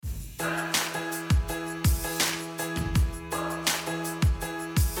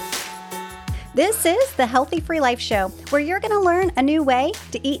This is the Healthy Free Life Show, where you're going to learn a new way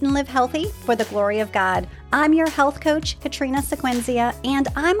to eat and live healthy for the glory of God. I'm your health coach, Katrina Sequenzia, and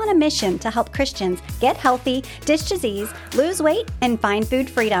I'm on a mission to help Christians get healthy, ditch disease, lose weight, and find food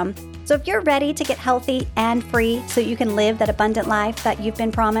freedom. So if you're ready to get healthy and free so you can live that abundant life that you've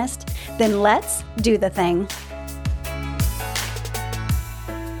been promised, then let's do the thing.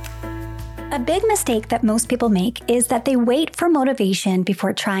 A big mistake that most people make is that they wait for motivation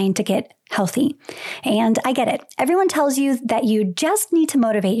before trying to get healthy. And I get it. Everyone tells you that you just need to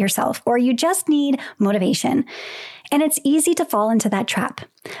motivate yourself or you just need motivation. And it's easy to fall into that trap.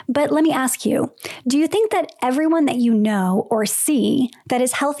 But let me ask you, do you think that everyone that you know or see that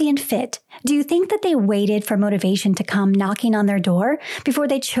is healthy and fit, do you think that they waited for motivation to come knocking on their door before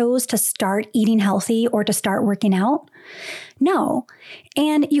they chose to start eating healthy or to start working out? No.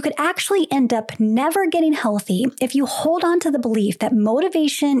 And you could actually end up never getting healthy if you hold on to the belief that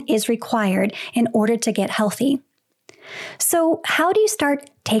motivation is required in order to get healthy. So how do you start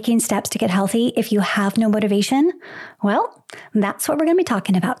taking steps to get healthy if you have no motivation? Well, that's what we're going to be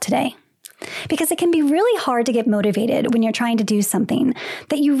talking about today. Because it can be really hard to get motivated when you're trying to do something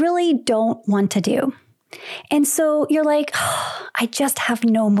that you really don't want to do. And so you're like, oh, I just have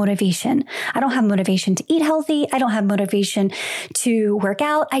no motivation. I don't have motivation to eat healthy. I don't have motivation to work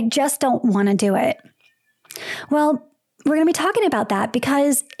out. I just don't want to do it. Well, we're going to be talking about that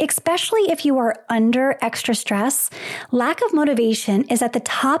because especially if you are under extra stress, lack of motivation is at the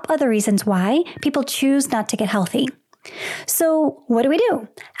top of the reasons why people choose not to get healthy. So what do?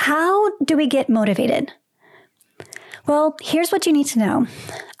 How do we get motivated? Well, here's what you need to know.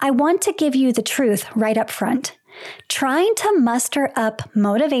 I want to give you the truth right up front. Trying to muster up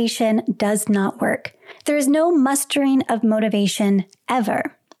motivation does not work. There is no mustering of motivation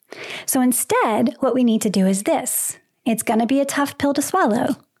ever. So instead, what we need to do is this. It's going to be a tough pill to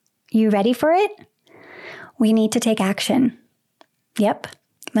swallow. You ready for it? We need to take action. Yep.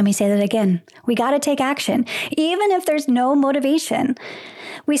 Let me say that again. We got to take action. Even if there's no motivation,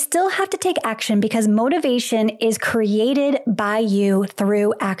 we still have to take action because motivation is created by you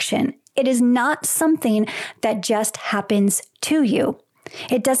through action. It is not something that just happens to you.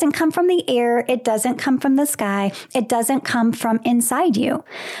 It doesn't come from the air. It doesn't come from the sky. It doesn't come from inside you.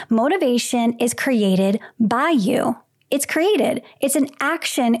 Motivation is created by you. It's created. It's an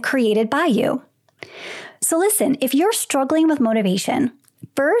action created by you. So listen, if you're struggling with motivation,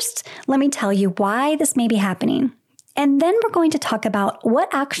 first, let me tell you why this may be happening. And then we're going to talk about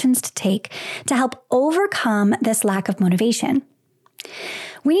what actions to take to help overcome this lack of motivation.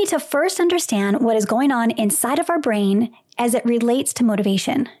 We need to first understand what is going on inside of our brain as it relates to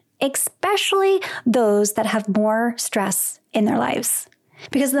motivation, especially those that have more stress in their lives.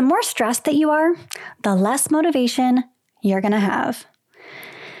 Because the more stressed that you are, the less motivation you're going to have.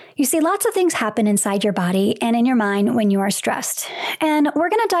 You see, lots of things happen inside your body and in your mind when you are stressed. And we're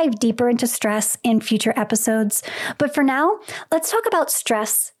going to dive deeper into stress in future episodes. But for now, let's talk about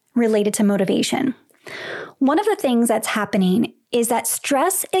stress related to motivation. One of the things that's happening is that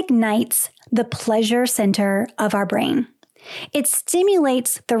stress ignites the pleasure center of our brain. It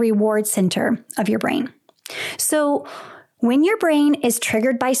stimulates the reward center of your brain. So when your brain is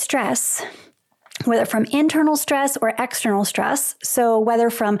triggered by stress, whether from internal stress or external stress, so whether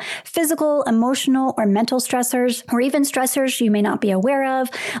from physical, emotional, or mental stressors, or even stressors you may not be aware of,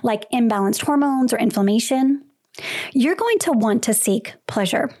 like imbalanced hormones or inflammation, you're going to want to seek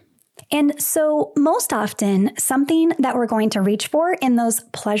pleasure. And so most often, something that we're going to reach for in those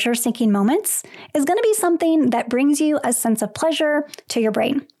pleasure-seeking moments is going to be something that brings you a sense of pleasure to your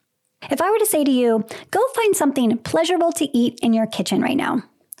brain. If I were to say to you, go find something pleasurable to eat in your kitchen right now,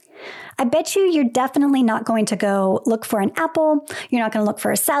 I bet you're definitely not going to go look for an apple, you're not going to look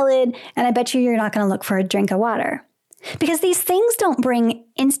for a salad, and I bet you're not going to look for a drink of water. Because these things don't bring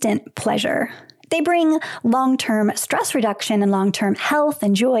instant pleasure. They bring long-term stress reduction and long-term health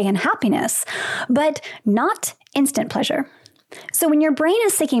and joy and happiness, but not instant pleasure. So when your brain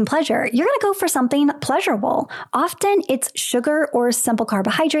is seeking pleasure, you're going to go for something pleasurable. Often it's sugar or simple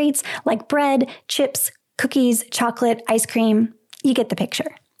carbohydrates like bread, chips, cookies, chocolate, ice cream. You get the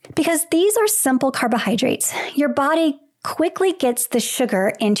picture. Because these are simple carbohydrates, your body quickly gets the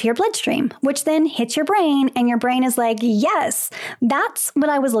sugar into your bloodstream, which then hits your brain, and your brain is like, yes, that's what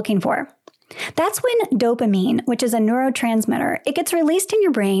I was looking for. That's when dopamine, which is a neurotransmitter, it gets released in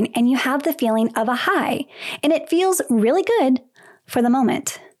your brain and you have the feeling of a high, and it feels really good for the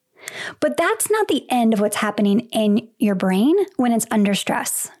moment. But that's not the end of what's happening in your brain when it's under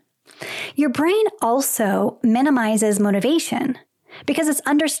stress. Your brain also minimizes motivation because it's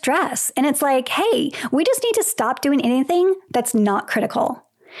under stress, and it's like, hey, we just need to stop doing anything that's not critical.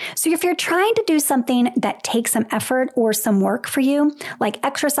 So if you're trying to do something that takes some effort or some work for you, like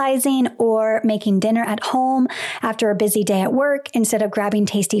exercising or making dinner at home after a busy day at work instead of grabbing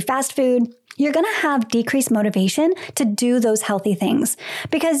tasty fast food, you're going to have decreased motivation to do those healthy things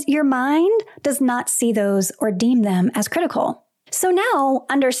because your mind does not see those or deem them as critical. So now,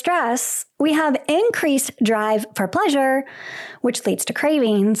 under stress, we have increased drive for pleasure, which leads to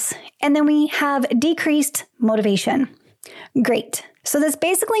cravings, and then we have decreased motivation. Great. So this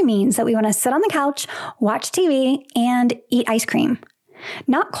basically means that we want to sit on the couch, watch TV, and eat ice cream.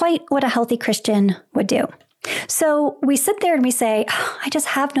 Not quite what a healthy Christian would do. So we sit there and we say, I just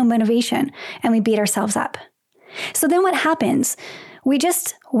have no motivation, and we beat ourselves up. So then what happens? We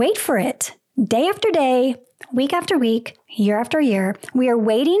just wait for it. Day after day, week after week, year after year, we are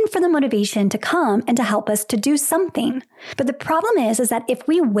waiting for the motivation to come and to help us to do something. But the problem is that if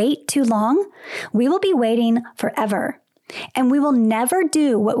we wait too long, we will be waiting forever. And we will never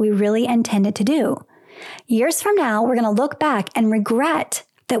do what we really intended to do. Years from now, we're going to look back and regret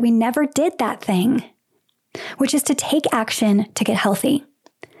that we never did that thing, which is to take action to get healthy.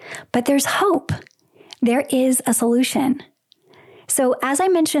 But there's hope. There is a solution. So as I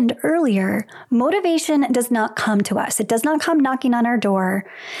mentioned earlier, motivation does not come to us. It does not come knocking on our door.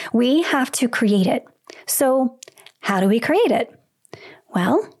 We have to create it. So how do we create it?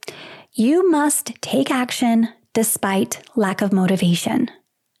 Well, you must take action despite lack of motivation.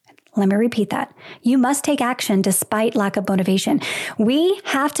 Let me repeat that. You must take action despite lack of motivation. We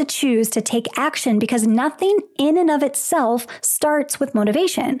have to choose to take action because nothing in and of itself starts with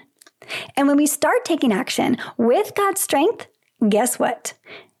motivation. And when we start taking action with God's strength, guess what?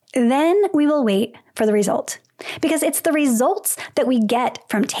 Then we will wait for the result. Because it's the results that we get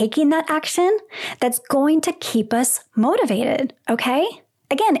from taking that action that's going to keep us motivated, okay?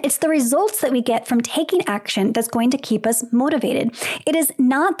 Again, it's the results that we get from taking action that's going to keep us motivated. It is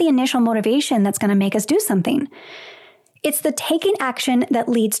not the initial motivation that's going to make us do something. It's the taking action that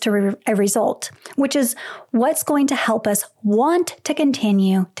leads to a result, which is what's going to help us want to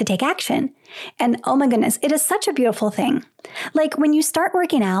continue to take action. And oh my goodness, it is such a beautiful thing. Like when you start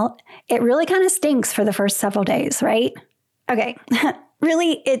working out, it really kind of stinks for the first several days, right? Okay,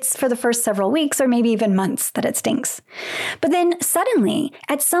 really, it's for the first several weeks or maybe even months that it stinks. But then suddenly,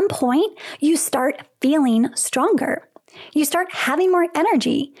 at some point, you start feeling stronger. You start having more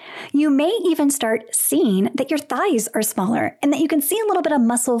energy. You may even start seeing that your thighs are smaller and that you can see a little bit of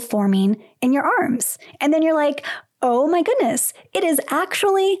muscle forming in your arms. And then you're like, oh my goodness, it is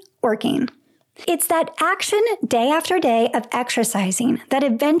actually working. It's that action day after day of exercising that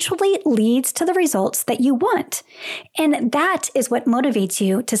eventually leads to the results that you want. And that is what motivates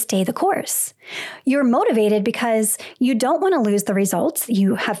you to stay the course. You're motivated because you don't want to lose the results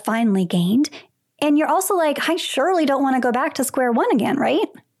you have finally gained. And you're also like, I surely don't want to go back to square one again, right?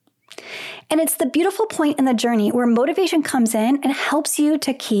 And it's the beautiful point in the journey where motivation comes in and helps you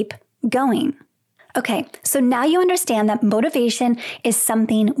to keep going. Okay, so now you understand that motivation is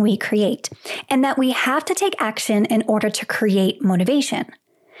something we create and that we have to take action in order to create motivation.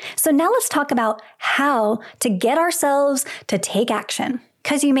 So now let's talk about how to get ourselves to take action.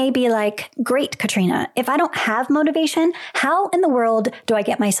 Because you may be like, great, Katrina, if I don't have motivation, how in the world do I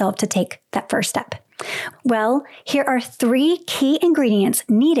get myself to take that first step? Well, here are 3 key ingredients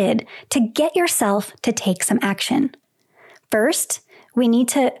needed to get yourself to take some action. First, we need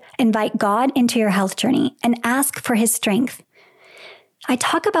to invite God into your health journey and ask for his strength. I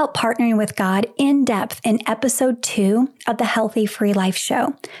talk about partnering with God in depth in episode 2 of the Healthy Free Life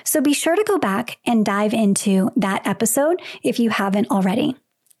show. So be sure to go back and dive into that episode if you haven't already.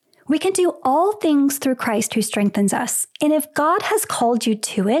 We can do all things through Christ who strengthens us. And if God has called you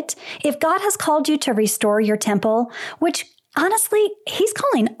to it, if God has called you to restore your temple, which honestly, he's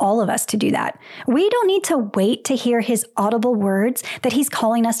calling all of us to do that. We don't need to wait to hear his audible words that he's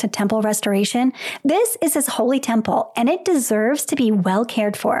calling us to temple restoration. This is his holy temple, and it deserves to be well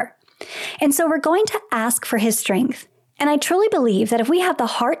cared for. And so we're going to ask for his strength. And I truly believe that if we have the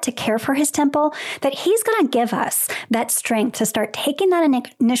heart to care for his temple, that he's going to give us that strength to start taking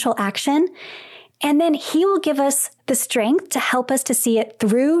that initial action. And then he will give us the strength to help us to see it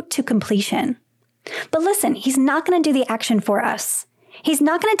through to completion. But listen, he's not going to do the action for us. He's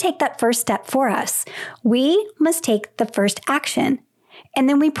not going to take that first step for us. We must take the first action. And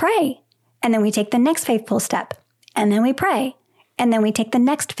then we pray. And then we take the next faithful step. And then we pray. And then we take the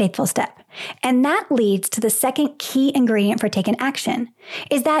next faithful step. And that leads to the second key ingredient for taking action,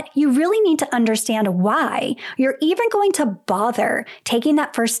 is that you really need to understand why you're even going to bother taking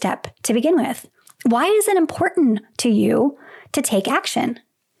that first step to begin with. Why is it important to you to take action?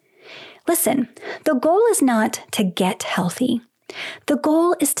 Listen, the goal is not to get healthy. The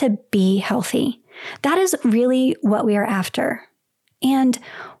goal is to be healthy. That is really what we are after. And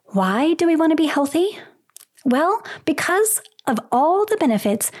why do we want to be healthy? Well, because of all the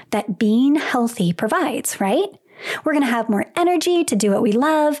benefits that being healthy provides, right? We're going to have more energy to do what we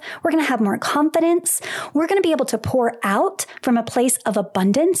love. We're going to have more confidence. We're going to be able to pour out from a place of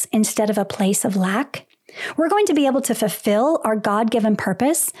abundance instead of a place of lack. We're going to be able to fulfill our God-given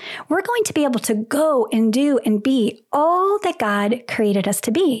purpose. We're going to be able to go and do and be all that God created us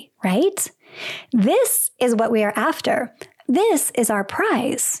to be, right? This is what we are after. This is our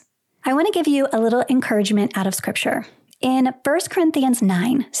prize. I want to give you a little encouragement out of Scripture. In 1 Corinthians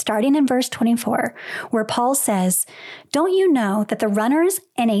 9, starting in verse 24, where Paul says, "Don't you know that the runners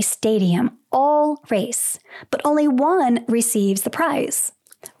in a stadium all race, but only one receives the prize?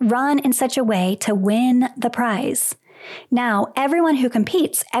 Run in such a way to win the prize. Now, everyone who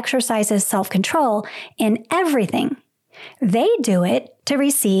competes exercises self-control in everything. They do it to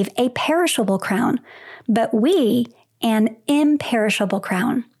receive a perishable crown, but we an imperishable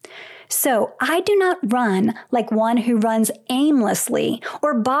crown. So I do not run like one who runs aimlessly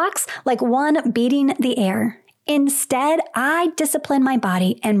or box like one beating the air. Instead, I discipline my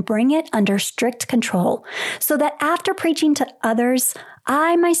body and bring it under strict control so that after preaching to others,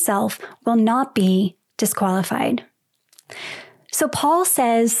 I myself will not be disqualified." So Paul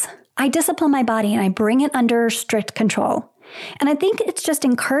says, I discipline my body and I bring it under strict control. And I think it's just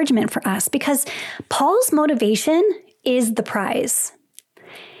encouragement for us because Paul's motivation is the prize.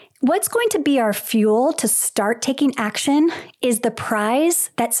 What's going to be our fuel to start taking action is the prize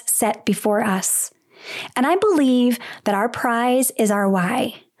that's set before us. And I believe that our prize is our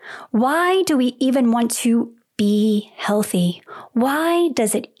why. Why do we even want to be healthy? Why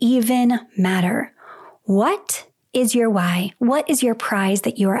does it even matter? What is your why? What is your prize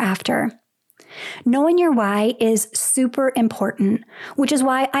that you are after? Knowing your why is super important, which is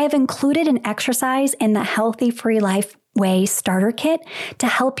why I have included an exercise in the Healthy Free Life Way Starter Kit to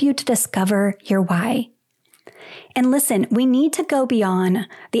help you to discover your why. And listen, we need to go beyond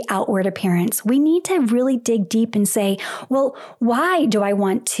the outward appearance. We need to really dig deep and say, well, why do I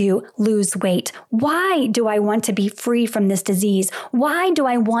want to lose weight? Why do I want to be free from this disease? Why do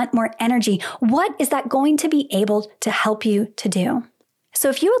I want more energy? What is that going to be able to help you to do? So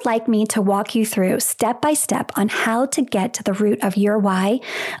if you would like me to walk you through step by step on how to get to the root of your why,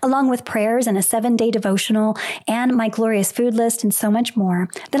 along with prayers and a 7-day devotional and my glorious food list and so much more,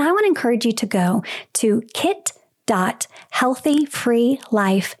 then I want to encourage you to go to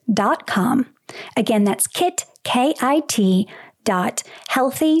kit.healthyfreelife.com. Again, that's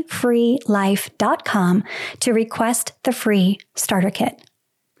kit.healthyfreelife.com to request the free starter kit.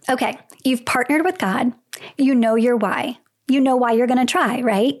 Okay, you've partnered with God. You know your why. You know why you're going to try,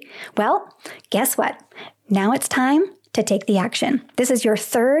 right? Well, guess what? Now it's time to take the action. This is your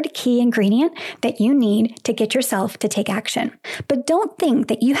third key ingredient that you need to get yourself to take action. But don't think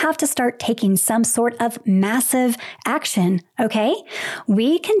that you have to start taking some sort of massive action, okay?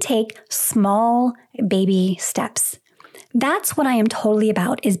 We can take small baby steps. That's what I am totally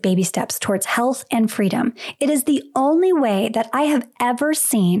about, is baby steps towards health and freedom. It is the only way that I have ever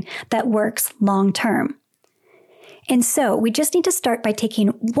seen that works long term. And so we just need to start by taking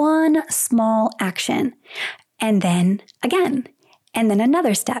one small action, and then again, and then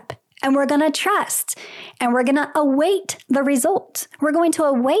another step. And we're going to trust, and we're going to await the result. We're going to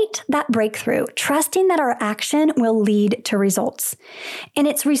await that breakthrough, trusting that our action will lead to results. And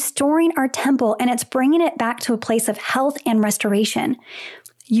it's restoring our temple, and it's bringing it back to a place of health and restoration.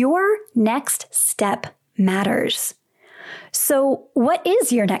 Your next step matters. So what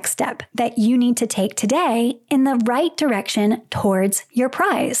is your next step that you need to take today in the right direction towards your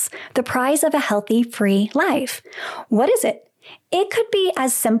prize, the prize of a healthy, free life? What is it? It could be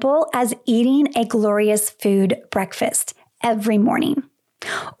as simple as eating a glorious food breakfast every morning.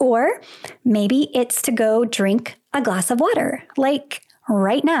 Or maybe it's to go drink a glass of water, like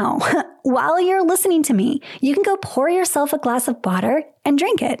right now. While you're listening to me, you can go pour yourself a glass of water and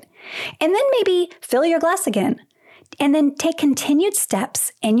drink it. And then maybe fill your glass again. And then take continued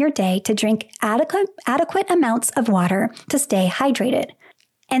steps in your day to drink adequate amounts of water to stay hydrated.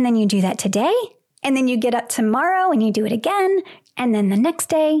 And then you do that today, and then you get up tomorrow and you do it again, and then the next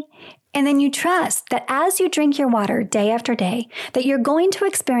day. And then you trust that as you drink your water day after day, that you're going to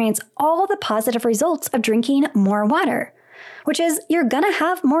experience all the positive results of drinking more water, which is you're going to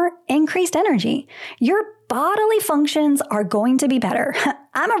have more increased energy. Your bodily functions are going to be better.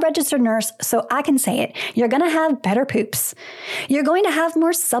 I'm a registered nurse, so I can say it. You're going to have better poops. You're going to have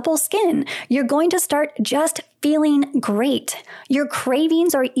more supple skin. You're going to start just feeling great. Your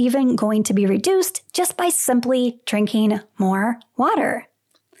cravings are even going to be reduced just by simply drinking more water.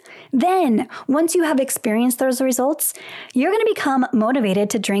 Then, once you have experienced those results, you're going to become motivated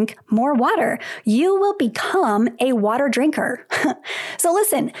to drink more water. You will become a water drinker. So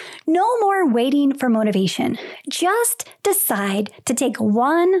listen, no more waiting for motivation. Just decide to take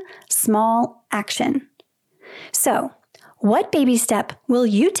one small action. So, what baby step will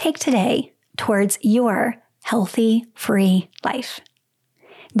you take today towards your healthy, free life?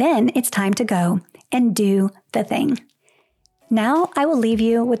 Then it's time to go and do the thing. Now I will leave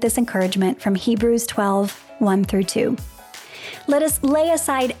you with this encouragement from Hebrews 12, 1-2. Let us lay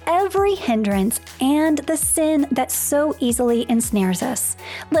aside every hindrance and the sin that so easily ensnares us.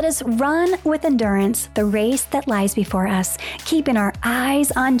 Let us run with endurance the race that lies before us, keeping our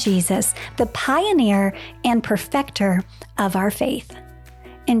eyes on Jesus, the pioneer and perfecter of our faith.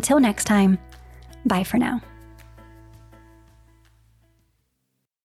 Until next time, bye for now.